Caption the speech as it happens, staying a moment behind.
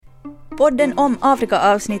Podden om Afrika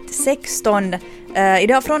avsnitt 16.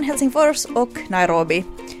 Idag från Helsingfors och Nairobi.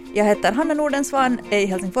 Jag heter Hanna Nordensvan, är i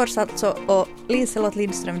Helsingfors alltså, och Liselott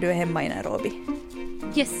Lindström, du är hemma i Nairobi.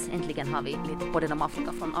 Yes, äntligen har vi lite podden om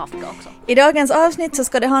Afrika från Afrika också. I dagens avsnitt så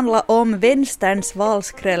ska det handla om vänsterns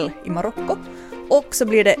valskräll i Marocko, och så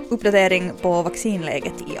blir det uppdatering på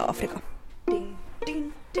vaccinläget i Afrika. Din,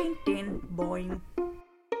 din, din, din, boing.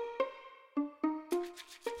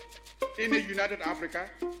 In a united Africa,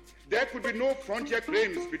 there could be no frontier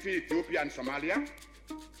claims between Ethiopia and Somalia,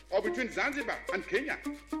 or between Zanzibar and Kenya,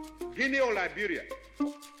 Guinea or Liberia.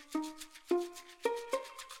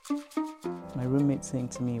 My roommate saying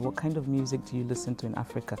to me, what kind of music do you listen to in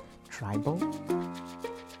Africa? Tribal?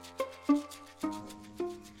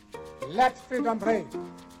 Let freedom reign.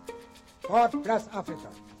 God bless Africa.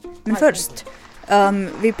 Men först,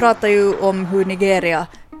 vi pratar ju om hur Nigeria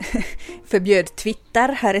förbjöd Twitter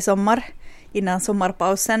här i sommar, innan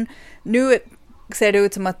sommarpausen. Nu ser det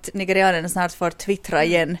ut som att nigerianerna snart får twittra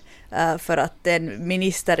igen, för att en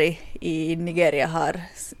minister i Nigeria har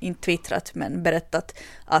inte twittrat men berättat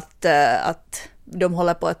att de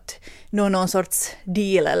håller på att nå någon sorts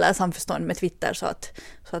deal eller samförstånd med Twitter så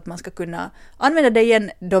att man ska kunna använda det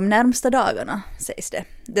igen de närmsta dagarna, sägs det.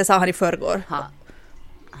 Det sa han i förrgår.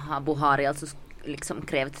 Har Buhari alltså liksom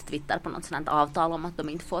krävt Twitter på något sådant avtal om att de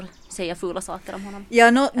inte får säga fula saker om honom? Ja,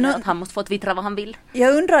 eller att han måste få twittra vad han vill?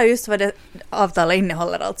 Jag undrar just vad det avtalet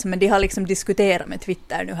innehåller alltså, men de har liksom diskuterat med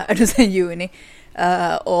Twitter nu här sedan juni.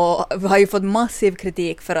 Och vi har ju fått massiv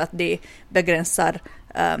kritik för att de begränsar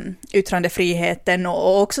yttrandefriheten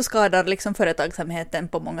och också skadar liksom företagsamheten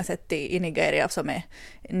på många sätt i Nigeria, som är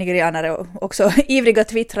nigerianare och också ivriga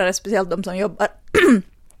twittrare, speciellt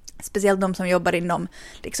de som jobbar inom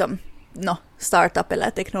liksom startup eller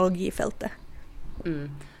teknologifältet.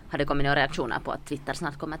 Har det kommit några reaktioner på att Twitter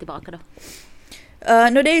snart kommer tillbaka då?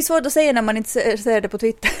 Det är ju svårt att säga när man inte ser det på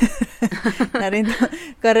Twitter. När det inte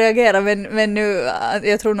kan reagera. Men nu,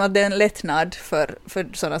 jag tror nog att det är en lättnad för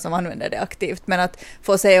sådana som använder det aktivt. Men att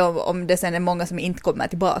få se om det sen är många som inte kommer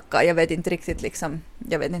tillbaka. Jag vet inte riktigt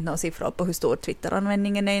jag vet inte någon siffror på hur stor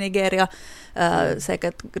Twitter-användningen är i Nigeria.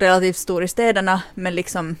 Säkert relativt stor i städerna. Men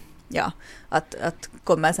liksom, ja, att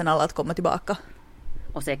kommer sen alla att komma tillbaka.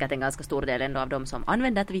 Och säkert en ganska stor del ändå av de som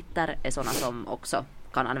använder Twitter är sådana som också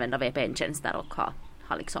kan använda VPN-tjänster och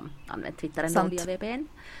har liksom använt Twitter ändå via VPN.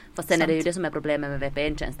 Fast sen är det ju det som är problemet med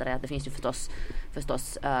VPN-tjänster, är att det finns ju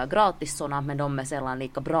förstås gratis sådana, men de är sällan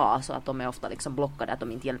lika bra, så att de är ofta liksom blockade, att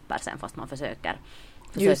de inte hjälper sen fast man försöker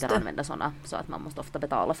använda sådana, så att man måste ofta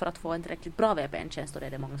betala för att få en tillräckligt bra VPN-tjänst, och det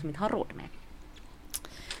är det många som inte har råd med.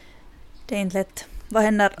 Det är inte lätt. Vad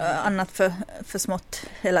händer annat för smått?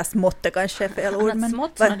 Eller smått är kanske fel ord. Men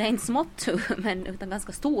smått, det är inte smått, men utan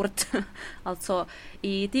ganska stort. Alltså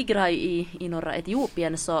i Tigray i norra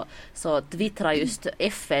Etiopien så twittrar just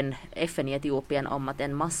FN i Etiopien om att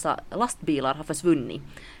en massa lastbilar har försvunnit.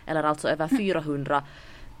 Eller alltså över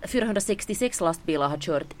 466 lastbilar har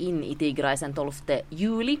kört in i Tigray sedan 12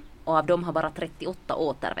 juli, och av dem har bara 38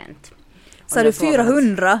 återvänt. Så du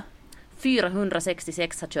 400?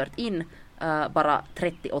 466 har kört in, bara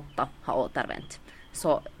 38 har återvänt.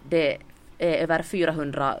 Så det är över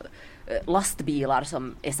 400 lastbilar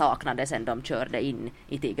som är saknade sedan de körde in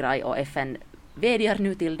i Tigray, och FN vädjar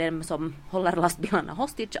nu till dem som håller lastbilarna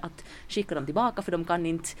hostage att skicka dem tillbaka, för de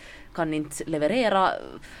kan inte leverera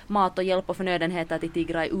mat och hjälp och förnödenheter till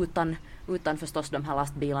Tigray utan förstås de här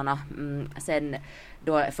lastbilarna. Sen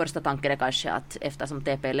då är första tanken är kanske att eftersom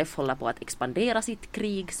TPLF håller på att expandera sitt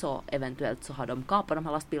krig, så eventuellt så har de kapat de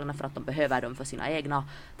här lastbilarna för att de behöver dem för sina egna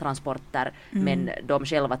transporter, men de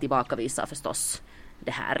själva tillbakavisar förstås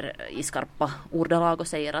det här i skarpa ordalag och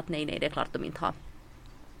säger att nej, det är klart de inte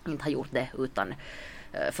har gjort det, utan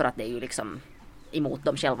för att det är ju liksom emot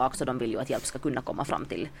dem själva också. De vill ju att hjälp ska kunna komma fram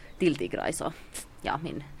till Tigray. Så ja,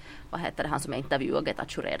 han som är intervjuad,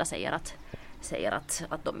 Getachew, säger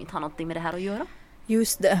att de inte har någonting med det här att göra.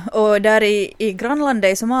 Just det. Och där i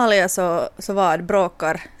grannlandet i Somalia så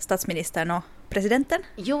bråkar statsministern och presidenten?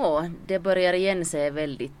 Ja, det börjar igen se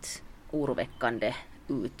väldigt oroväckande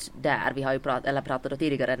ut där. Vi har ju pratat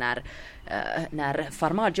tidigare när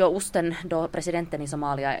Farmajo-osten, då presidenten i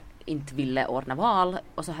Somalia, inte ville ordna val,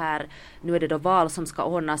 och så här, nu är det då val som ska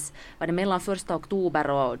ordnas, var det mellan 1 oktober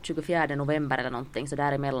och 24 november eller någonting, så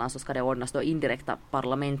däremellan så ska det ordnas då indirekta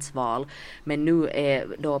parlamentsval. Men nu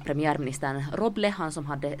är då premiärministern Roble, han som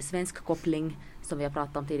hade svensk koppling, som vi har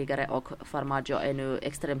pratat om tidigare, och Farmajo är nu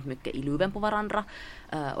extremt mycket i luven på varandra.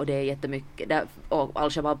 Och det är jättemycket, och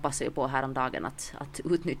Al-Shabaab passar ju på häromdagen att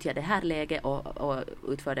utnyttja det här läget och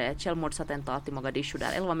utförde ett självmordsattentat i Mogadishu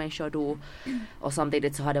där 11 människor dog. Och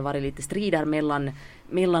samtidigt så har det varit lite strider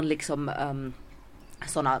mellan liksom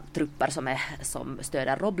sådana trupper som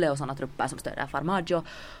stöder Roble och sådana trupper som stöder Farmajo,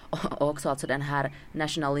 och också alltså den här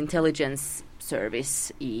National Intelligence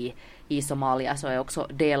Service i Somalia så är också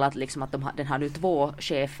delat liksom att den har nu 2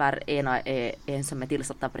 chefer, ena är en som är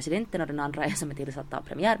tillsatt av presidenten och den andra är som är tillsatt av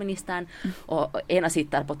premiärministern, och ena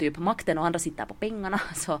sitter på typ makten och andra sitter på pengarna,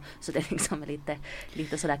 så det är liksom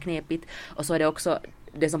lite sådär knepigt. Och så är det också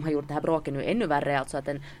det som har gjort det här bråket nu ännu värre, alltså att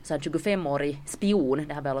en 25-årig spion,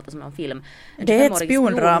 det här börjar låta som en film. Det är ett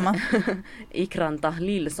spiondrama. Ikran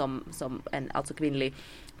Tahlil som en alltså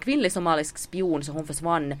kvinnlig somalisk spion, så hon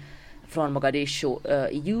försvann från Mogadishu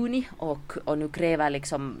i juni, och nu kräver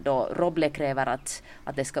liksom då Roble kräver att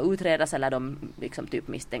det ska utredas, eller de liksom typ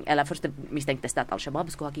först misstänktes det att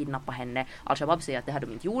Al-Shabaab skulle ha kidnappat henne. Al-Shabaab säger att det har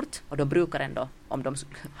de inte gjort, och de brukar ändå, om de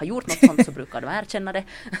har gjort något sånt så brukar de erkänna det,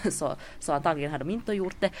 så antagligen har de inte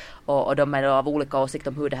gjort det, och de är då av olika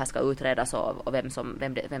åsikter om hur det här ska utredas och vem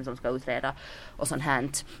som ska utreda och sånt här.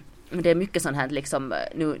 Det är mycket sånt här liksom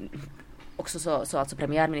nu också, så alltså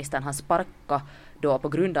premiärministern han sparka då på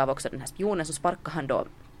grund av också den här spionen, så sparkade han då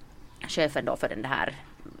chefen då för den här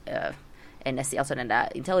NSI, alltså den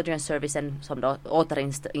där intelligence servicen som då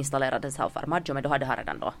återinstallerades av Farmajo, men då hade han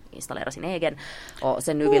redan då installerat sin egen, och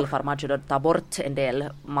sen nu vill Farmajo då ta bort en del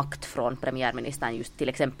makt från premiärministern, just till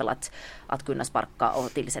exempel att kunna sparka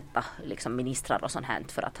och tillsätta liksom ministrar och sånt här,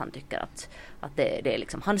 för att han tycker att det är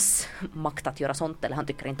liksom hans makt att göra sånt, eller han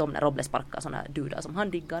tycker inte om när Roble sparkar såna dudar som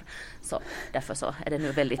han diggar, så därför så är det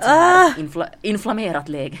nu väldigt så här inflammerat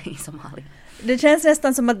läge i Somalia. Det känns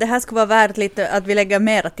nästan som att det här skulle vara värt lite att vi lägger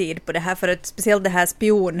mera tid på det här, för att speciellt det här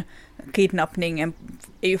spionkidnappningen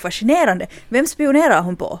är ju fascinerande. Vem spionerar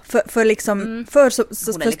hon på?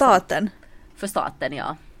 För staten? För staten,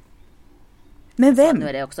 ja. Men vem? Nu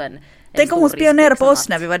är det också en tänk om hon spionerade på oss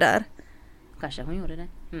när vi var där. Kanske hon gjorde det.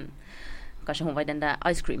 Kanske hon var i den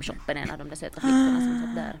där ice cream shoppen, en av de där söta flickorna som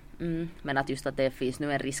satt där. Men att just att det finns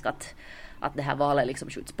nu en risk att det här valet liksom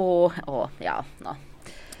skjuts på, och ja, no.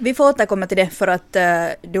 Vi får återkomma till det, för att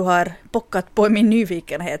du har pockat på min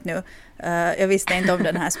nyfikenhet nu. Jag visste inte om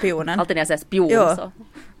den här spionen. Alltid när jag säger spion, ja.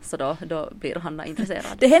 så då blir Hanna intresserad.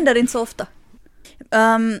 Det händer inte så ofta.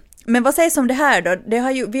 Men vad sägs om det här då?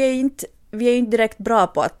 Vi är inte direkt bra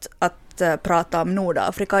på att prata om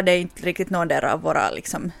Nordafrika. Det är inte riktigt någon av våra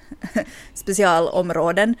liksom,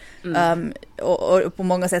 specialområden. Och på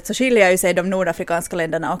många sätt så skiljer ju sig de nordafrikanska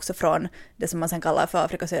länderna också från det som man sen kallar för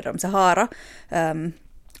Afrika söder om Sahara.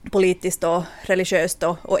 Politiskt och religiöst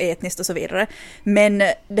och etniskt och så vidare. Men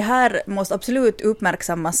det här måste absolut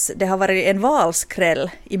uppmärksammas. Det har varit en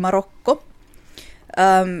valskräll i Marocko.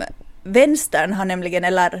 Vänstern har nämligen,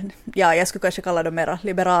 eller ja, jag skulle kanske kalla dem mera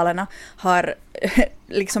liberalerna, har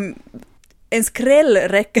liksom, en skräll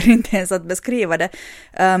räcker inte ens att beskriva det.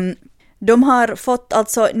 De har fått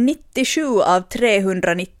alltså 97 av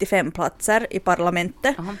 395 platser i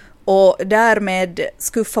parlamentet. Och därmed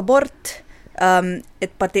skuffa bort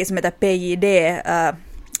ett parti som heter PJD,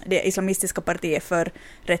 det islamistiska partiet för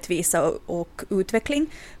rättvisa och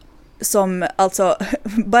utveckling, som alltså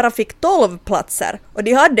bara fick 12 platser, och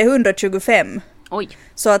de hade 125. Oj.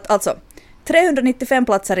 Så att alltså 395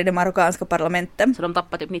 platser i det marockanska parlamentet. Så de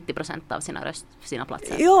tappade typ 90% av sina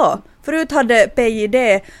platser. Ja, förut hade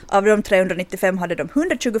PJD av de 395 hade de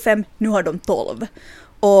 125, nu har de 12.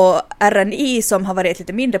 Och RNI som har varit ett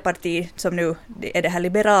lite mindre parti, som nu är det här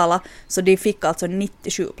liberala, så de fick alltså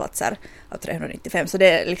 97 platser av 395. Så det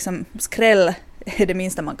är liksom skräll är det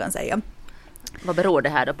minsta man kan säga. Vad beror det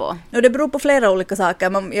här då på? Det beror på flera olika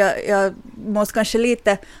saker. Jag måste kanske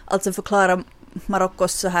lite alltså förklara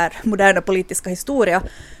Marockos så här moderna politiska historia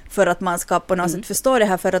för att man ska på något sätt förstå det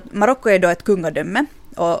här. För att Marocko är då ett kungadöme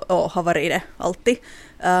och har varit det alltid.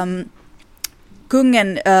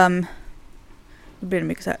 Kungen... Det blir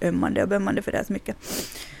mycket så här ömmande och bömmande för det är så mycket.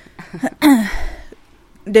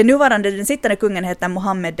 Den sittande kungen heter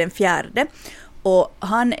Mohammed den fjärde, och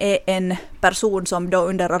han är en person som då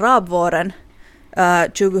under arabvåren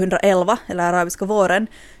 2011, eller arabiska våren,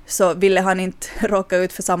 så ville han inte råka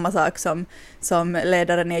ut för samma sak som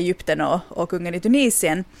ledaren i Egypten och kungen i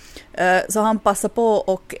Tunisien. Så han passade på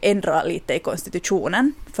och ändra lite i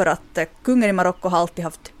konstitutionen, för att kungen i Marocko har alltid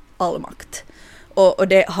haft all makt. Och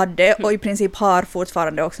det hade, och i princip har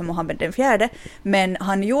fortfarande också Mohammed den fjärde, men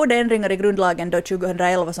han gjorde ändringar i grundlagen då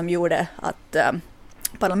 2011 som gjorde att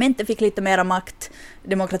parlamentet fick lite mera makt,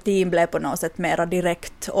 demokratin blev på något sätt mera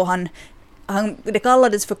direkt, och han det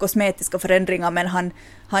kallades för kosmetiska förändringar, men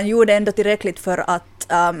han gjorde ändå tillräckligt för att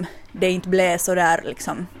det inte blev så där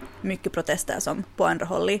liksom mycket protester som på andra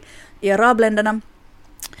håll i arabländerna.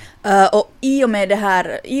 Och i och med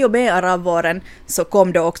arabvåren så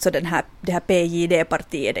kom då också det här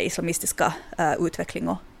PJD-partiet, det islamistiska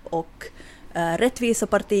utveckling och rättvisa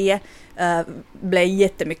partiet, blev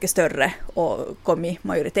jättemycket större och kom i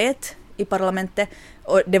majoritet i parlamentet.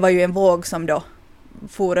 Och det var ju en våg som då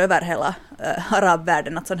for över hela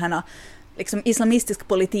arabvärlden, att sån här liksom islamistisk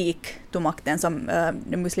politik tog makten, som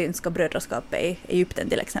det muslimska brödraskapet i Egypten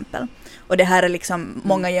till exempel. Och det här är liksom,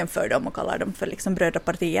 många jämför dem och kallar dem för liksom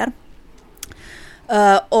brödrapartier.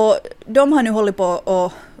 Och de har nu hållit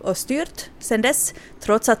på och styrt sedan dess,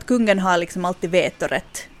 trots att kungen har liksom alltid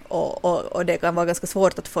vetorätt. Och det kan vara ganska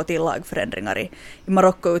svårt att få till lagförändringar i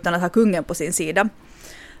Marocko utan att ha kungen på sin sida.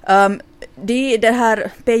 Det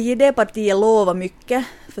här PJD-partiet lovar mycket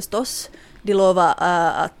förstås. De lovar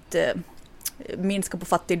att minska på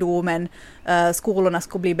fattigdomen, skolorna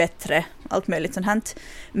ska bli bättre, allt möjligt sånt här.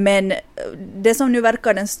 Men det som nu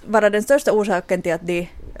verkar vara den största orsaken till att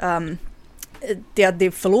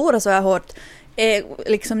de förlorar så här hårt är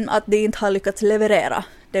liksom att de inte har lyckats leverera.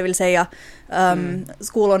 Det vill säga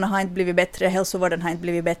skolorna har inte blivit bättre, hälsovården har inte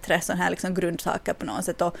blivit bättre, sådana här liksom grundsaker på något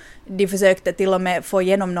sätt. Och de försökte till och med få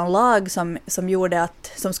igenom någon lag som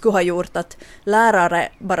skulle ha gjort att lärare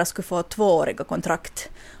bara skulle få 2-åriga kontrakt.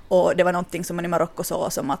 Och det var någonting som man i Marocko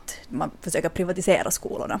såg som att man försöker privatisera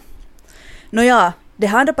skolorna. Nåja, det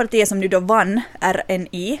här andra partiet som nu då vann,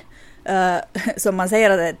 RNI, som man säger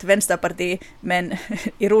att det är ett vänsterparti, men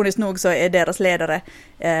ironiskt nog så är deras ledare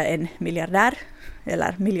en miljardär,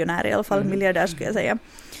 eller miljonär i alla fall, miljardär skulle jag säga.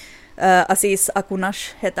 Aziz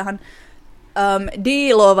Akunash heter han.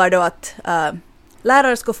 De lovar då att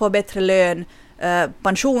lärare ska få bättre lön,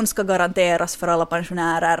 pension ska garanteras för alla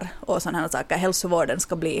pensionärer och sådana här saker. Hälsovården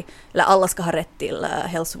ska bli, eller alla ska ha rätt till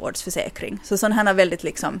hälsovårdsförsäkring. Så sådana här väldigt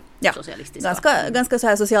liksom, ja, ganska så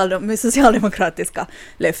här socialdemokratiska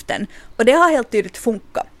löften. Och det har helt tydligt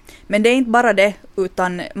funkat. Men det är inte bara det,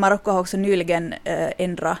 utan Marocko har också nyligen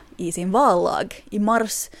ändrat i sin vallag. I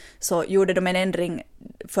mars så gjorde de en ändring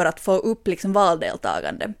för att få upp liksom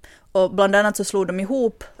valdeltagande. Och bland annat så slog de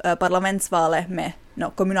ihop parlamentsvalet med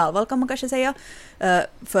kommunalval kan man kanske säga,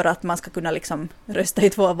 för att man ska kunna liksom rösta i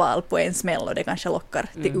 2 val på en smäll, och det kanske lockar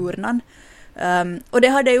till urnan. Och det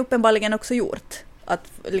har det uppenbarligen också gjort.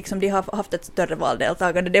 Att liksom de har haft ett större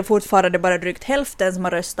valdeltagande. Det är fortfarande bara drygt hälften som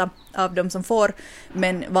har röstat av de som får,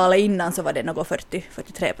 men valet innan så var det något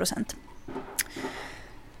 40-43%.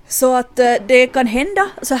 Så att det kan hända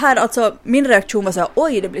så här, alltså min reaktion var så här,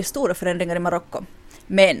 oj, det blir stora förändringar i Marocko.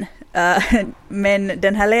 Men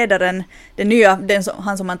den här ledaren,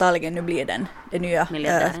 han som antagligen nu blir den nya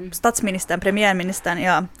statsministern, premiärministern,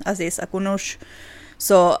 ja, Aziz Akunush,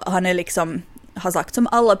 så han är liksom, har sagt som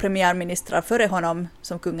alla premiärministrar före honom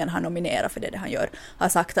som kungen har nominerat för det han gör, har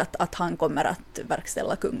sagt att han kommer att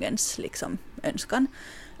verkställa kungens liksom önskan.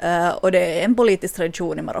 Och det är en politisk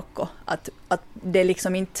tradition i Marocko att det är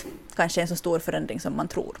liksom inte kanske en så stor förändring som man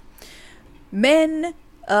tror. Men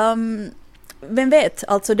vem vet,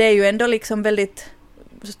 alltså det är ju ändå liksom väldigt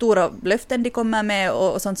stora löften de kommer med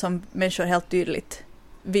och sånt som människor helt tydligt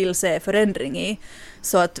vill se förändring i.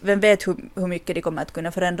 Så att vem vet hur mycket de kommer att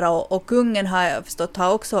kunna förändra. Och kungen har jag förstått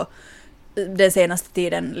har också den senaste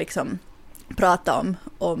tiden liksom pratat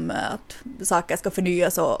om att saker ska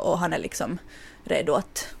förnyas och han är liksom redo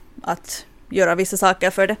att göra vissa saker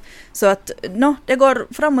för det. Så att det går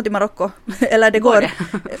framåt i Marocko. Eller det går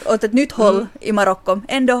åt ett nytt håll i Marocko.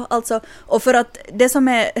 Ändå alltså. Och för att det som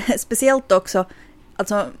är speciellt också,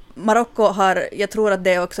 alltså Marocko har, jag tror att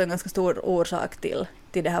det är också en ganska stor orsak till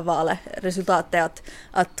det här valet. Resultatet är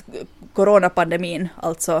att coronapandemin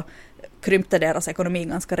alltså krympte deras ekonomi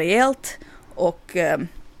ganska rejält och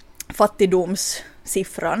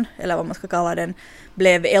fattigdomssiffran, eller vad man ska kalla den,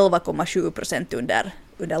 blev 11,7% under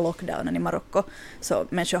lockdownen i Marocko. Så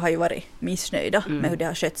människor har ju varit missnöjda med hur det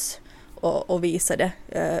har skötts och visade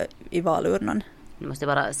i valurnan. Nu måste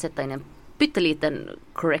jag bara sätta in en pytteliten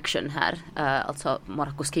correction här. Alltså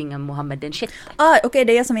Marockos kingen Mohammed den 6. Okej,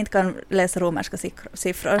 det är jag som inte kan läsa romerska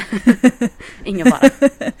siffror. Ingen fara.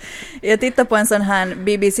 Jag tittade på en sån här,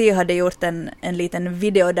 BBC hade gjort en liten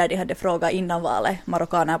video där de hade frågat innan valet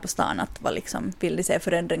marockaner på stan att vad liksom vill de se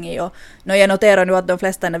förändring i. Och jag noterar nu att de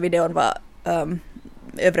flesta i den videon var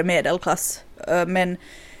övre medelklass, men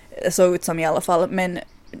så ut som i alla fall. Men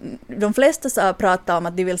de flesta pratar om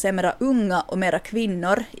att de vill se mera unga och mera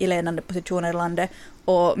kvinnor i ledande positioner i landet,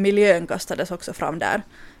 och miljön kastades också fram där.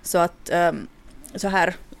 Så att så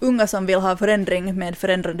här unga som vill ha förändring med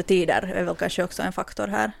förändrade tider är väl kanske också en faktor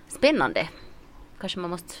här. Spännande.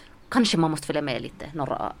 Kanske man måste följa med lite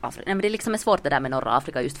norra Afrika. Nej, men det liksom är svårt det där med norra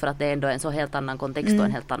Afrika just för att det är ändå en så helt annan kontext och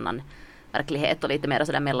en helt annan verklighet och lite mer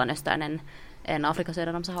sådär Mellanöstern än Afrika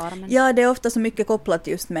söder om Sahara. Men... Ja, det är ofta så mycket kopplat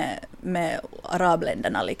just med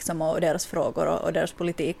arabländerna liksom och deras frågor och deras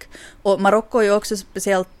politik. Och Marocko är ju också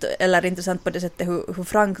speciellt eller intressant på det sättet hur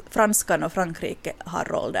franskan och Frankrike har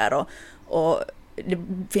roll där och det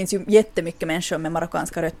finns ju jättemycket människor med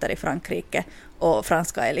marockanska rötter i Frankrike och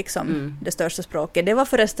franska är liksom det största språket. Det var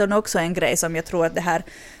förresten också en grej som jag tror att det här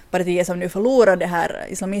partiet som nu förlorade, det här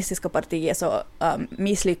islamistiska partiet, så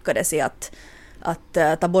misslyckades i att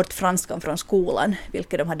ta bort franskan från skolan,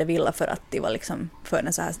 vilket de hade velat för att det var liksom för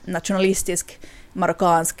en så här nationalistisk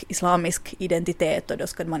marockansk islamisk identitet och då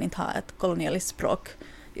skulle man inte ha ett kolonialistiskt språk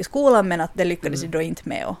i skolan, men att det lyckades då inte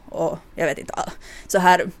med och jag vet inte så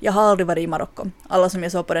här, jag har aldrig varit i Marocko. Alla som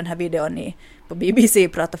jag såg på den här videon på BBC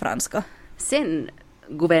pratar franska. Sen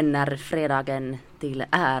fredagen till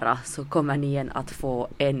ära så kommer ni igen att få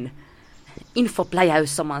en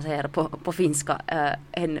infopläjäys som man säger på finska.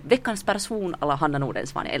 En veckans person alla Hanna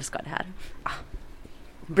Nordensvan, jag älskar det här.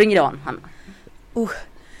 Bring it on, Hanna.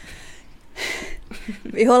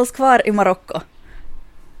 Vi hålls kvar i Marocko.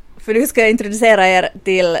 För nu ska jag introducera er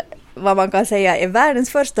till vad man kan säga är världens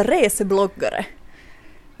första resebloggare.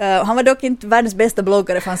 Han var dock inte världens bästa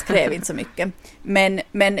bloggare för han skrev inte så mycket.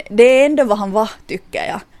 Men det är ändå vad han var, tycker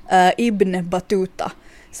jag. Ibn Battuta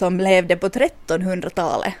som levde på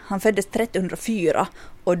 1300-talet. Han föddes 1304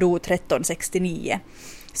 och dog 1369.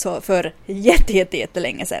 Så för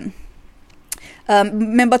jättelänge sedan.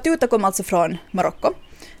 Men Battuta kom alltså från Marocko.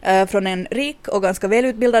 Från en rik och ganska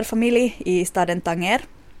välutbildad familj i staden Tanger.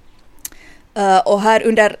 Och här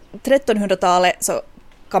under 1300-talet så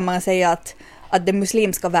kan man säga att den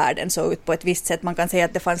muslimska världen såg ut på ett visst sätt. Man kan säga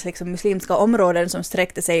att det fanns liksom muslimska områden som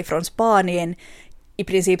sträckte sig från Spanien i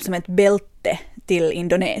princip som ett bälte till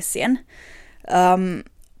Indonesien.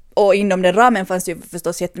 Och inom den ramen fanns det ju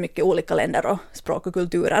förstås jättemycket olika länder och språk och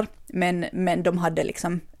kulturer. Men de hade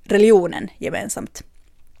liksom religionen gemensamt.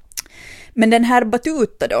 Men den här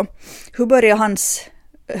Battuta då, hur började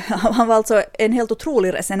han var alltså en helt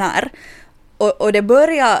otrolig resenär. Och det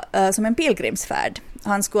började som en pilgrimsfärd.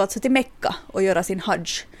 Han skulle alltså till Mekka och göra sin hajj,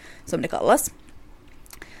 som det kallas.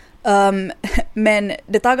 Men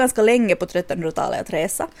det tar ganska länge på 1300-talet att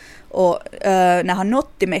resa. Och när han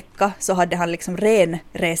nått till Mekka så hade han liksom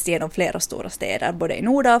rest genom flera stora städer. Både i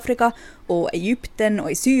Nordafrika och Egypten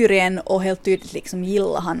och i Syrien. Och helt tydligt liksom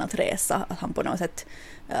gillade han att resa. Att han på något sätt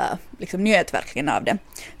liksom njöt verkligen av det.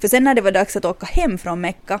 För sen när det var dags att åka hem från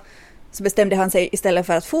Mekka så bestämde han sig istället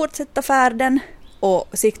för att fortsätta färden och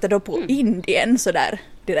sikta då på Indien så där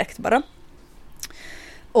direkt bara.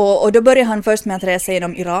 Och då började han först med att resa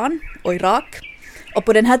genom Iran och Irak. Och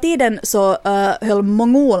på den här tiden så höll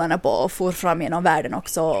mongolerna på och for fram genom världen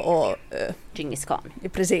också. Och Genghis Khan.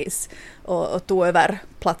 Precis. Och tog över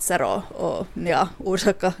platser och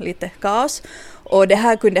orsaka lite kaos. Och det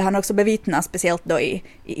här kunde han också bevittna speciellt då i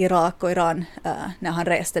Irak och Iran när han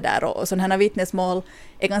reste där. Och sådana här vittnesmål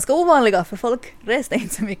är ganska ovanliga för folk reste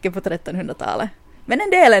inte så mycket på 1300-talet. Men en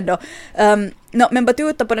del ändå. Men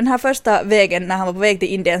Battuta på den här första vägen, när han var på väg till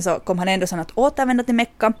Indien så kom han ändå så att återvända till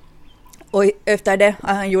Mekka. Och efter det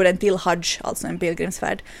han gjorde en till hajj, alltså en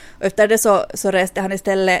pilgrimsfärd. Och efter det så reste han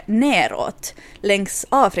istället neråt längs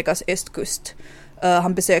Afrikas östkust.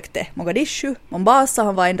 Han besökte Mogadishu, Mombasa,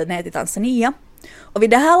 han var ända ner till Tanzania. Och vid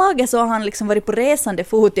det här laget så har han liksom varit på resande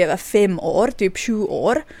fot i över 5 år, typ 7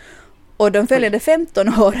 år. Och de följande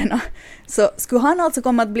 15 åren så skulle han alltså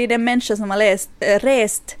komma att bli den människa som har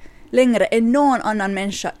rest längre än någon annan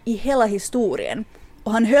människa i hela historien.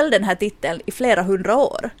 Och han höll den här titeln i flera 100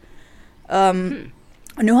 år.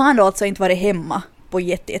 Och nu har han då alltså inte varit hemma på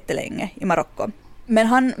jättelänge i Marocko. Men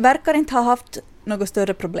han verkar inte ha haft något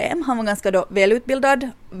större problem. Han var ganska då välutbildad,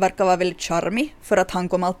 verkar vara väldigt charmig för att han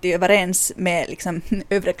kom alltid överens med liksom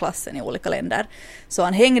övre klassen i olika länder. Så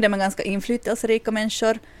han hängde med ganska inflytelserika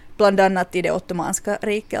människor, bland annat i det ottomanska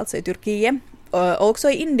riket, alltså i Turkiet, och också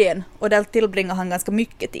i Indien, och där tillbringade han ganska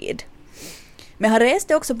mycket tid. Men han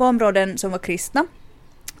reste också på områden som var kristna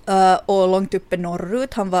och långt uppe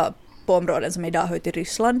norrut. Han var på områden som idag hör till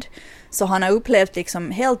Ryssland. Så han har upplevt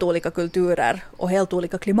liksom helt olika kulturer och helt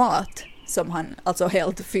olika klimat som han, alltså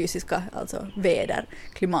helt fysiska, alltså väder,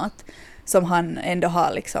 klimat, som han ändå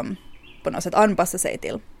har liksom på något sätt anpassat sig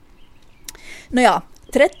till. Nåja,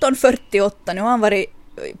 1348, nu har han varit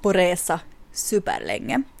på resa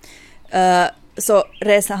superlänge. Så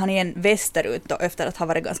reser han igen västerut då, efter att ha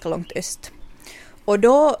varit ganska långt öst. Och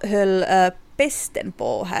då höll pesten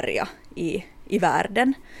på att härja i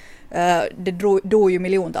världen. Det dog ju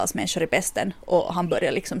miljontals människor i pesten och han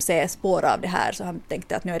började liksom se spår av det här, så han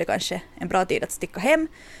tänkte att nu är det kanske en bra tid att sticka hem.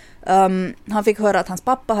 Han fick höra att hans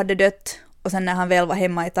pappa hade dött, och sen när han väl var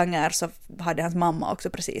hemma i Tanger så hade hans mamma också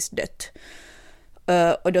precis dött.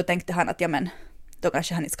 Och då tänkte han att ja, men då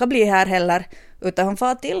kanske han inte ska bli här heller, utan han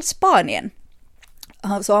far till Spanien.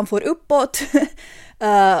 Så han får uppåt.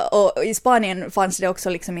 Och i Spanien fanns det också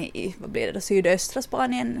liksom i vad blir det då, sydöstra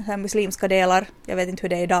Spanien, här muslimska delar. Jag vet inte hur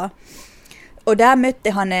det är idag. Och där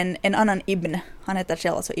mötte han en annan Ibn. Han heter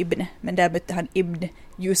själv alltså Ibn. Men där mötte han Ibn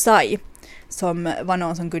Yusai, som var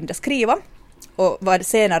någon som kunde skriva. Och var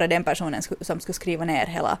senare den personen som skulle skriva ner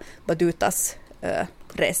hela Batutas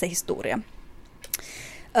resehistoria.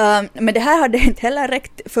 Men det här hade inte heller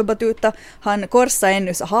räckt för Batuta. Han korsade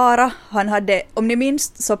ännu Sahara. Han hade, om ni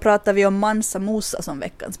minns så pratade vi om Mansa Musa som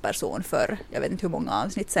veckans person för, jag vet inte hur många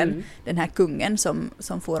avsnitt sen, den här kungen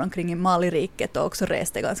som for omkring i Mali-riket och också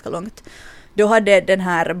reste ganska långt. Då hade den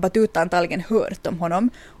här Batuta antagligen hört om honom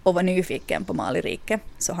och var nyfiken på Mali-riket.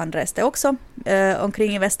 Så han reste också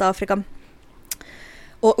omkring i Västafrika.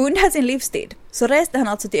 Och under sin livstid så reste han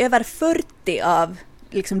alltså till över 40 av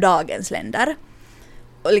liksom dagens länder.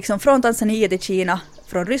 Och liksom från Tanzania till Kina,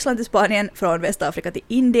 från Ryssland till Spanien, från Västafrika till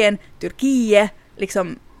Indien, Turkiet,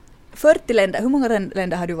 liksom 40 länder. Hur många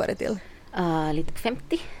länder har du varit till? Lite på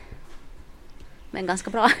 50. Men ganska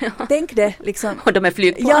bra. Tänk det liksom. Och de är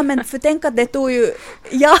flygplan. Ja, men för tänk att det tog ju,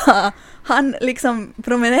 ja, han liksom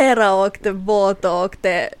promenerade och åkte båt och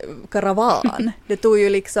åkte karavan.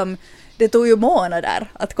 Det tog ju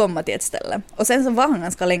månader att komma till ett ställe. Och sen så var han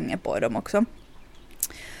ganska länge på dem också.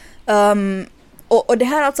 Och det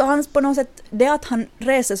här alltså, hans på något sätt, det att han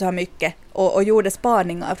reste så här mycket och gjorde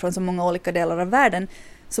spaningar från så många olika delar av världen,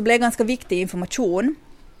 så blev ganska viktig information.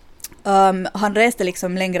 Han reste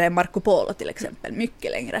liksom längre än Marco Polo till exempel,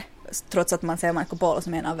 mycket längre, trots att man ser Marco Polo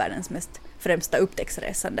som en av världens mest främsta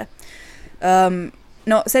upptäcktsresande.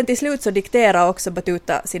 Sen till slut så dikterade också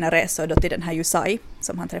Batuta sina resor då till den här Yusai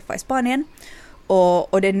som han träffade i Spanien.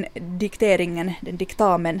 Och den dikteringen, den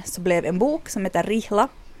diktamen, så blev en bok som heter Rihla,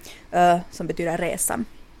 som betyder resan.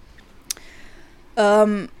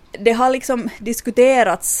 Det har liksom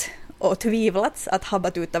diskuterats och tvivlats att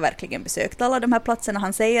Batuta verkligen besökt alla de här platserna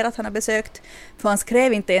han säger att han har besökt, för han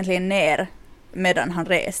skrev inte egentligen ner medan han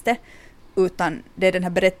reste, utan det är den här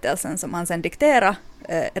berättelsen som han sen dikterar,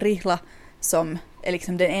 Rihla, som är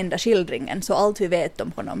liksom den enda skildringen, så allt vi vet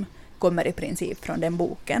om honom kommer i princip från den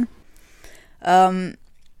boken.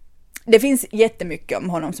 Det finns jättemycket om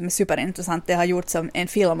honom som är superintressant. Det har gjorts en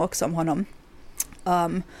film också om honom.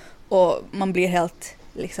 Och man blir helt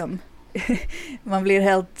liksom man blir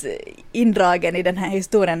helt indragen i den här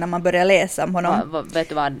historien när man börjar läsa om honom. Vet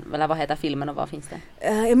du vad heter filmen och vad finns det?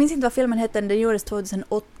 Jag minns inte vad filmen heter. Den gjordes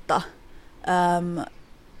 2008.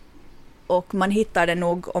 Och man hittar den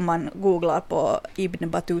nog om man googlar på Ibn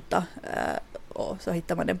Batuta. Och så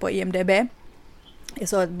hittar man den på IMDb. Jag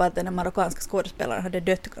såg att bara den marockanska skådespelaren hade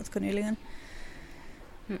dött ganska nyligen.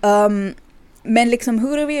 Men liksom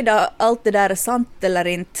huruvida allt det där är sant eller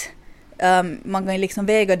inte, man kan liksom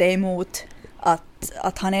väga det emot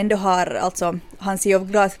att han ändå har, alltså hans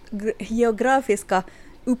geografiska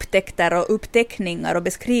upptäckter och uppteckningar och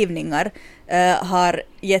beskrivningar har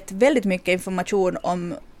gett väldigt mycket information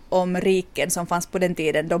om riken som fanns på den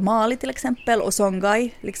tiden, då Mali till exempel och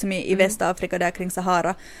Songhai liksom i Västafrika där kring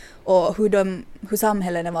Sahara, och hur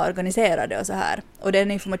samhällena var organiserade och så här. Och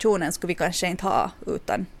den informationen skulle vi kanske inte ha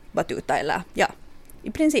utan Batuta, eller ja,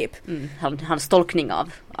 i princip. Hans tolkning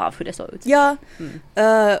av hur det såg ut. Ja,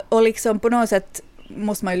 och liksom på något sätt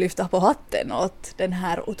måste man ju lyfta på hatten åt den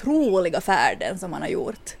här otroliga färden som han har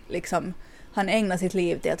gjort. Liksom, han ägnar sitt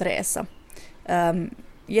liv till att resa.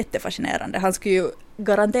 Jättefascinerande. Han skulle ju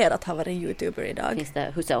garanterat ha varit en YouTuber idag.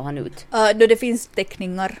 Hur såg han ut? Då det finns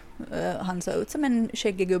teckningar. Han såg ut som en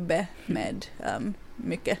skäggig gubbe med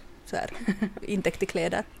mycket så här intäkt i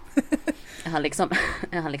kläder. Är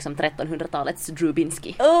han liksom 1300-talets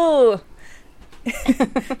Drubinski?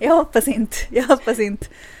 Jag hoppas inte.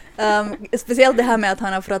 Speciellt det här med att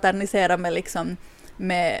han har fraterniserat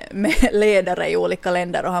med ledare i olika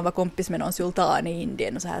länder, och han var kompis med någon sultan i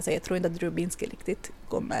Indien och så här, så jag tror inte att Drubinski riktigt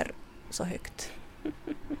kommer så högt.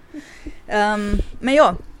 Men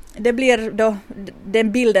ja, det blir då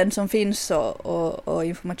den bilden som finns och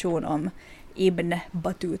information om Ibn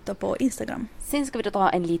Batuta på Instagram. Sen ska vi då ta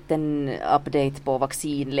en liten update på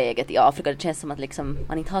vaccinläget i Afrika. Det känns som att liksom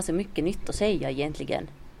man inte har så mycket nytt att säga egentligen.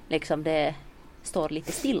 Liksom det står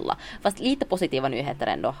lite stilla. Fast lite positiva nyheter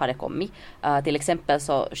ändå har det kommit. Till exempel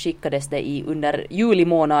så skickades det under juli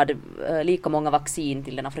månad lika många vaccin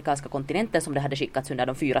till den afrikanska kontinenten som det hade skickats under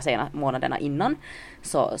de 4 månaderna innan.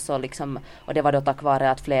 Så liksom, och det var då tack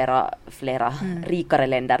vare att flera rikare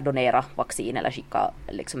länder donerade vaccin eller skickade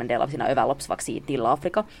liksom en del av sina överloppsvaccin till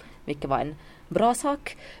Afrika, vilket var en bra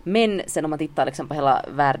sak. Men sen om man tittar liksom på hela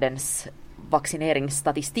världens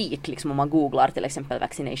vaccineringsstatistik, liksom om man googlar till exempel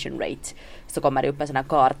vaccination rate, så kommer det upp en sån här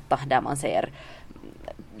karta där man ser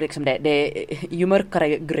liksom ju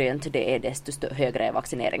mörkare grönt det är, desto högre är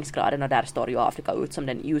vaccineringsgraden, och där står ju Afrika ut som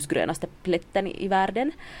den ljusgrönaste plätten i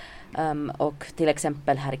världen. Och till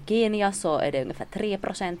exempel här i Kenya så är det ungefär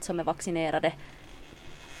 3% som är vaccinerade.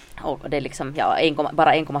 Och det är liksom,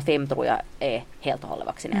 bara 1,5 tror jag är helt och hållet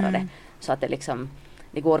vaccinerade. Så att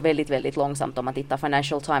det går väldigt, väldigt långsamt. Om man tittar,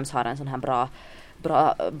 Financial Times har en sån här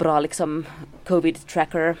bra liksom covid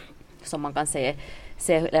tracker som man kan se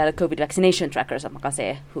eller covid vaccination tracker, så att man kan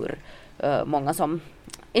se hur många som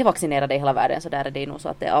är vaccinerade i hela världen. Så där är det nog så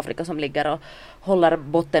att det är Afrika som ligger och håller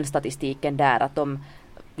bottenstatistiken där, att de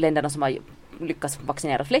länderna som har lyckats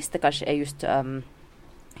vaccinera flest kanske är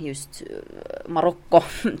just Marocko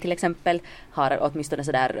till exempel, har åtminstone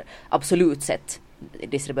sådär absolut sett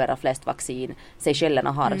distribuerar flest vaccin.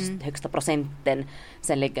 Seychellerna har högsta procenten.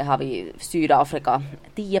 Sen har vi Sydafrika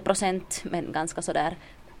 10%, men ganska sådär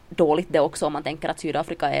dåligt det också, om man tänker att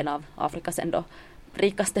Sydafrika är en av Afrikas ändå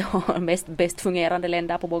rikaste och bäst fungerande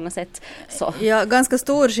länder på många sätt. Så. Ja, ganska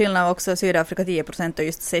stor skillnad också, Sydafrika 10% och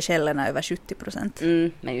just Seychellerna över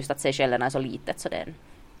 70%. Men just att Seychellerna är så litet, så det är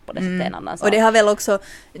på det sättet en annan sak. Och det har väl också,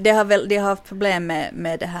 de har haft problem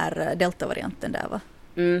med det här deltavarianten där, va?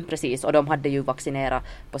 Precis, och de hade ju vaccinerat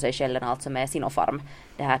på Seychellerna alltså med Sinopharm,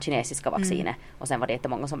 det här kinesiska vaccinet, och sen var det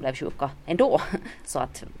jättemånga som blev sjuka ändå, så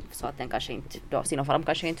att den kanske inte, då Sinopharm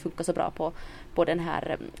kanske inte funkar så bra på den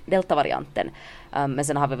här deltavarianten. Men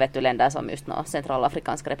sen har vi länder som just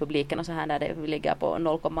Centralafrikanska republiken och så här, där det ligger på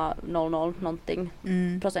 0,00 någonting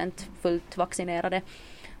procent fullt vaccinerade.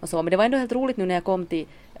 Och så, men det var ändå helt roligt nu när jag kom till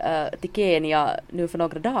Kenya nu för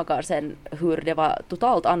några dagar sedan, hur det var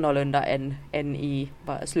totalt annorlunda än i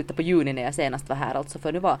slutet på juni när jag senast var här. Alltså,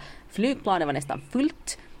 för nu var flygplanet var nästan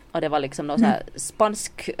fullt, och det var liksom någon så här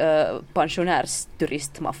spansk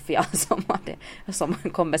pensionärsturistmaffia som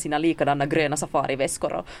kom med sina likadana gröna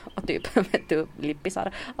safariväskor och typ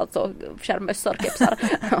lippisar, alltså skärmmössor, kepsar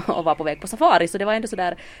och var på väg på safari. Så det var ändå så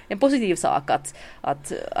där en positiv sak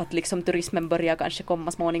att liksom turismen börjar kanske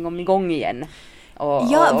komma småningom igång igen.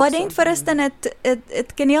 Var det inte förresten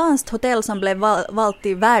ett kenyanskt hotell som blev valt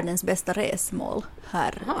till världens bästa resmål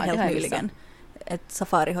här helt nyligen? Ett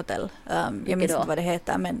safarihotell. Jag minns inte vad det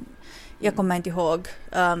heter, men jag kommer inte ihåg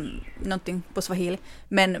någonting på swahili.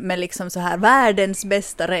 Men liksom så här, världens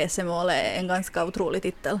bästa resemål är en ganska otrolig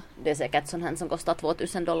titel. Det är säkert sån här som kostar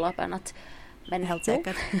 $2,000 per natt. Men helt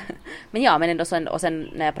säkert. men ändå och sen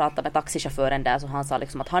när jag pratade med taxichauffören där, så han sa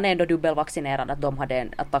liksom att han är ändå dubbelvaccinerad,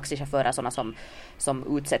 att taxichaufförer, sådana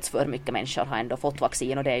som utsätts för mycket människor, har ändå fått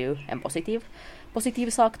vaccin, och det är ju en positiv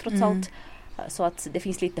sak trots allt. Så att det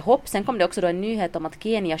finns lite hopp. Sen kom det också då en nyhet om att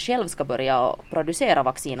Kenya själv ska börja producera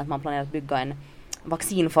vaccin, att man planerar att bygga en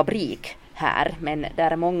vaccinfabrik här, men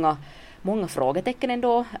där är många frågetecken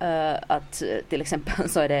ändå. Att till exempel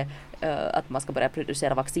så är det att man ska börja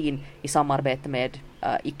producera vaccin i samarbete med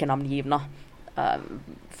icke-namngivna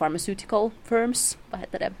pharmaceutical firms, vad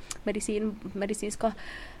heter det, medicinska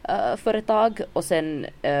företag. Och sen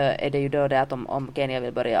är det ju då det att om Kenya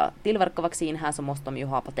vill börja tillverka vaccin här, så måste de ju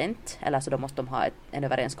ha patent, eller så då måste de ha en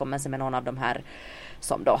överenskommelse med någon av de här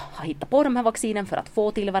som då har hittat på de här vaccinen för att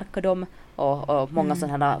få tillverka dem, och många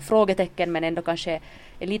sådana frågetecken, men ändå kanske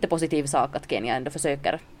en lite positiv sak att Kenya ändå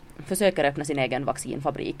försöker öppna sin egen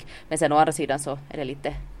vaccinfabrik. Men sen å andra sidan så är det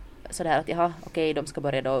lite sådär att de ska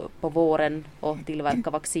börja då på våren och tillverka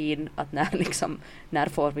vaccin, att när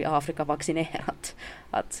får vi Afrika vaccinerat?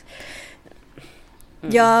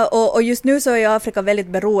 Ja, och just nu så är Afrika väldigt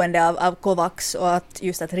beroende av COVAX, och att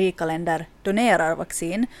rika länder donerar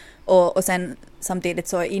vaccin, och sen samtidigt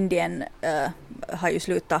så Indien har ju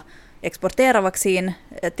slutat exportera vaccin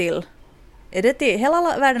till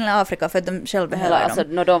hela världen eller Afrika, för att de själva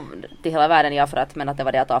behöver dem? Till hela världen, ja, men att det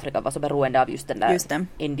var det att Afrika var så beroende av just den där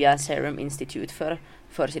India Serum Institute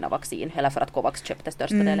för sina vaccin, eller för att COVAX köpte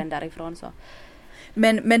största delen därifrån. Så.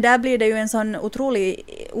 Men där blir det ju en sån otrolig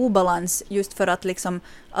obalans, just för att liksom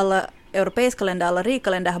alla europeiska länder, alla rika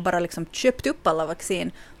länder har bara liksom köpt upp alla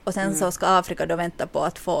vaccin, och sen så ska Afrika då vänta på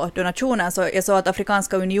att få donationer. Så jag såg att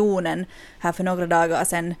Afrikanska unionen här för några dagar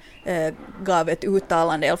sedan gav ett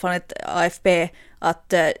uttalande, i alla fall ett AFP,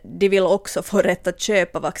 att de vill också få rätt att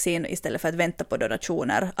köpa vaccin istället för att vänta på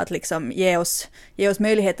donationer. Att liksom ge oss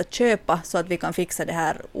möjlighet att köpa så att vi kan fixa det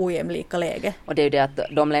här ojämlika läget. Och det är ju det att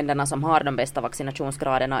de länderna som har de bästa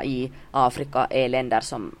vaccinationsgraderna i Afrika är länder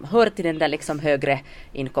som hör till den där liksom högre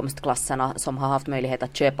inkomstklasserna som har haft möjlighet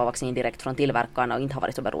att köpa vaccin direkt från tillverkarna och inte har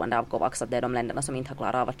varit så beroende av Covax. Att det är de länderna som inte har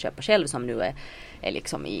klarat av att köpa själv som nu är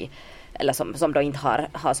liksom eller som då inte har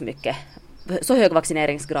så hög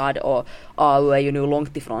vaccineringsgrad, och AU är ju nu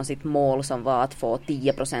långt ifrån sitt mål som var att få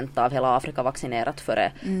 10% av hela Afrika vaccinerat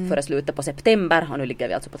före slutet på september, och nu ligger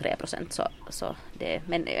vi alltså på 3%, så det,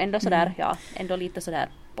 men ändå sådär, ändå lite sådär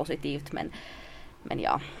positivt, men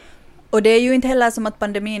ja. Och det är ju inte heller som att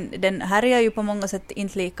pandemin, den härjar ju på många sätt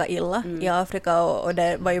inte lika illa i Afrika, och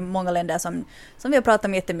det var ju många länder som vi har pratat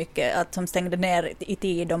om jättemycket, att som stängde ner i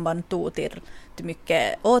tid, om man tog till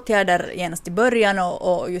mycket åtgärder genast i början,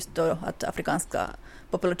 och just då att afrikanska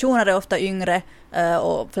populationer är ofta yngre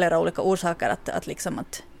och flera olika orsaker att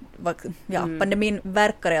pandemin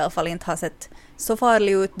verkar i alla fall inte ha sett så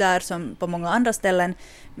farlig ut där som på många andra ställen.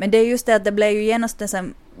 Men det är just det att det blev ju genast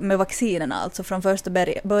med vaccinerna, alltså från första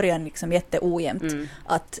början liksom jätteojämnt.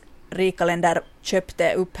 Att rika länder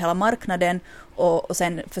köpte upp hela marknaden, och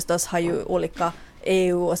sen förstås har ju olika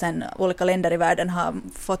EU och sen olika länder i världen har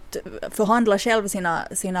fått förhandla själv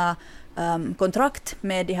sina kontrakt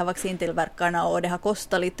med de här vaccintillverkarna, och det har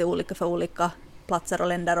kostat lite olika för olika platser och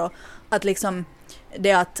länder, och att liksom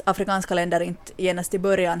det att afrikanska länder inte genast i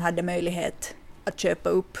början hade möjlighet att köpa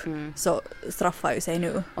upp, så straffar ju sig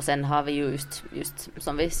nu. Och sen har vi ju just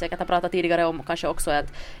som vi säkert har pratat tidigare om, kanske också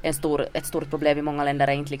att ett stort problem i många länder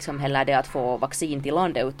är inte liksom heller det att få vaccin till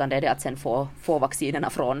landet, utan det är det att sen få vaccinerna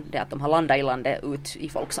från det att de har landat i landet ut i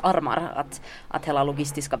folks armar, att hela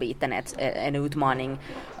logistiska biten är en utmaning,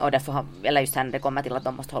 och därför eller just när det kommer till att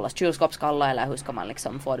de måste hållas kylskåpskalla, eller hur ska man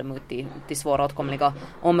liksom få dem ut till svåråtkomliga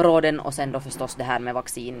områden, och sen då förstås det här med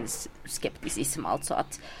vaccinskepticism, alltså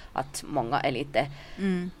att många är lite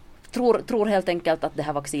tror helt enkelt att det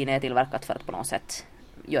här vaccinet är tillverkat för att på något sätt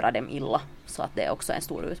göra dem illa, så att det är också en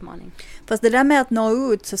stor utmaning. Fast det där med att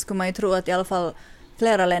nå ut, så skulle man ju tro att i alla fall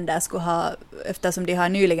flera länder skulle ha, eftersom de har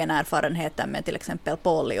nyligen erfarenheter med till exempel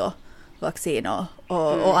poliovaccin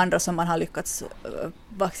och andra som man har lyckats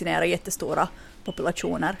vaccinera jättestora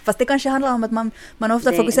populationer. Fast det kanske handlar om att man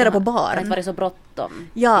ofta fokuserar på barn. Det har inte varit så bråttom.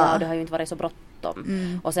 Ja, det har ju inte varit så bråttom.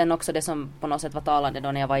 Och sen också det som på något sätt var talande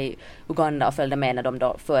då när jag var i Uganda och följde med när de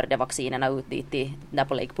då förde vaccinerna ut dit där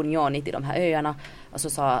på Lake Punyoni till de här öarna, och så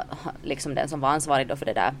sa liksom den som var ansvarig då för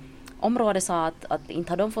det där området sa att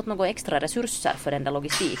inte har de fått några extra resurser för den där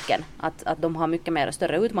logistiken, att de har mycket mer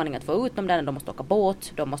större utmaningar att få ut dem där, de måste åka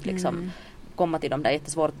båt, de måste liksom komma till de där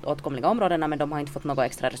jättesvårt åtkomliga områdena, men de har inte fått några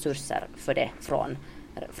extra resurser för det från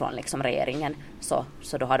liksom regeringen, så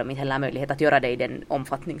då har de inte heller möjlighet att göra det i den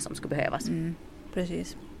omfattning som skulle behövas.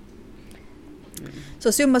 Precis.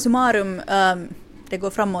 Så summa summarum, det går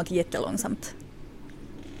framåt jättelångsamt.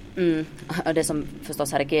 Och det som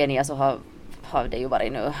förstås här i Kenya så har det ju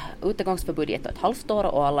varit nu utegångsförbud i 1,5 år,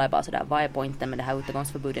 och alla är bara sådär, vad är poängen med det här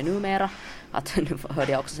utegångsförbudet numera? Att nu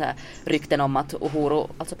hörde jag också så här rykten om att Uhuru,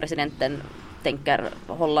 alltså presidenten, tänker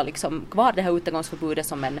hålla liksom kvar det här utegångsförbudet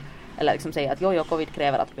som eller liksom säga att jo, covid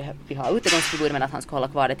kräver att vi har utegångsförbud, men att han ska hålla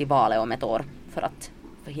kvar det till valet om ett år för att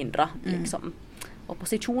förhindra liksom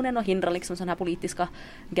oppositionen och hindra liksom sådana här politiska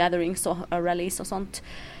gatherings och rallies och sånt.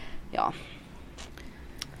 Ja.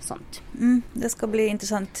 Sånt. Det ska bli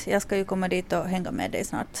intressant. Jag ska ju komma dit och hänga med dig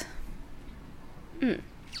snart.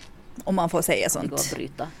 Om man får säga sånt. Det går att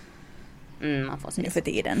bryta. Man får säga nu för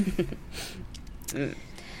tiden.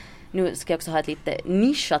 Nu ska jag också ha ett lite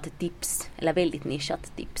nischat tips, eller väldigt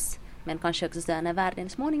nischat tips. Men kanske också så när världen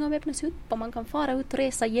småningom öppnas upp och man kan fara ut och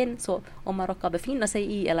resa igen, så om man råkar befinna sig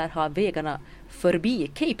i eller ha vägarna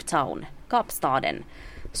förbi Cape Town, Kapstaden,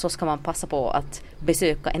 så ska man passa på att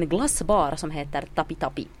besöka en glassbar som heter Tapi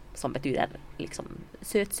Tapi, som betyder liksom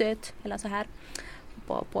söt eller så här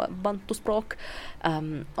på bantuspråk.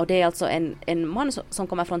 Och det är alltså en man som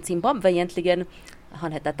kommer från Zimbabwe egentligen.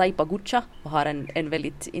 Han heter Taipa Gucha och har en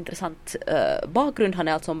väldigt intressant bakgrund. Han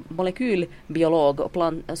är alltså molekylbiolog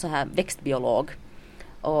och så här växtbiolog.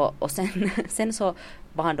 Och sen så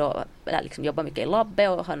var han då liksom jobbar mycket i labbet,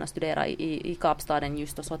 och han har studerat i Kapstaden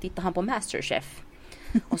just, och så tittade han på Masterchef.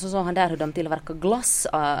 Och så såg han där hur de tillverkar glass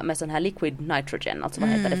med sån här liquid nitrogen, alltså vad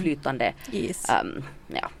heter det, flytande is.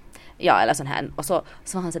 Ja, eller sån här. Och så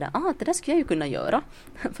var han sådär, det där skulle jag ju kunna göra.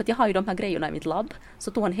 För att jag har ju de här grejerna i mitt labb.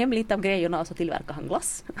 Så tog han hem lite av grejerna och så tillverkade han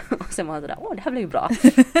glass. Och sen var han sådär, det här blev ju bra.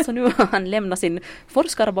 Så nu har han lämnat sin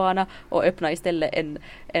forskarbana och öppnat istället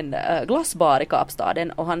en glassbar i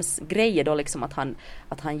Kapstaden. Och hans grej är då liksom att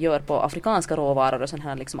han gör på afrikanska råvaror och sån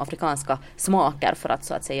här liksom afrikanska smaker för att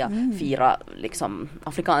så att säga fira liksom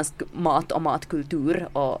afrikansk mat och matkultur.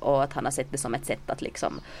 Och att han har sett det som ett sätt att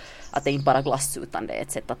liksom att det är inte bara glass utan det är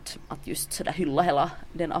ett sätt att just så där hylla hela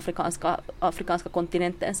den afrikanska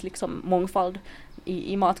kontinentens liksom mångfald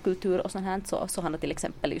i matkultur och sånt här. Så han har till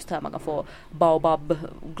exempel just här man kan få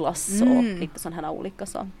baobab-glass och lite sån här olika.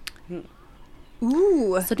 Så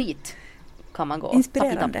dit kan man gå.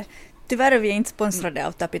 Inspirerande. Tapi. Tyvärr är vi inte sponsrade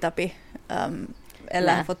av Tapi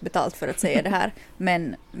eller har fått betalt för att säga det här.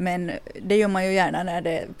 Men det gör man ju gärna när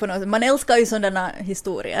det på något, man älskar ju sådana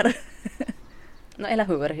historier. Eller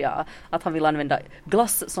hur, ja. Att han vill använda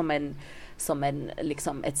glass som en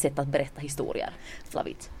liksom ett sätt att berätta historier.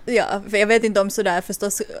 Flavit. Ja, för jag vet inte om sådär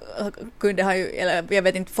förstås kunde ha ju, eller jag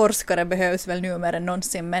vet inte, forskare behövs väl nu mer än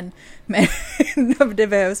någonsin, men det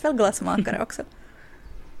behövs väl glassmakare också.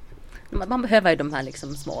 Man behöver ju de här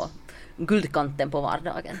liksom små guldkanten på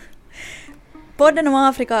vardagen. Podden om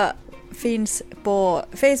Afrika finns på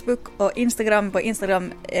Facebook och Instagram. På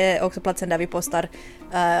Instagram är också platsen där vi postar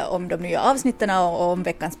om de nya avsnitten och om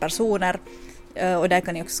veckans personer. Och där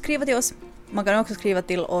kan ni också skriva till oss. Man kan också skriva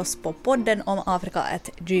till oss på podden om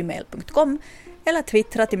afrika@gmail.com eller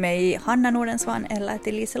twittra till mig, Hanna Nordensvan, eller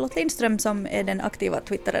till Liselott Lindström som är den aktiva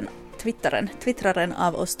twittraren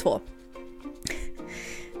av oss två.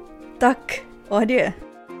 Tack och adjö!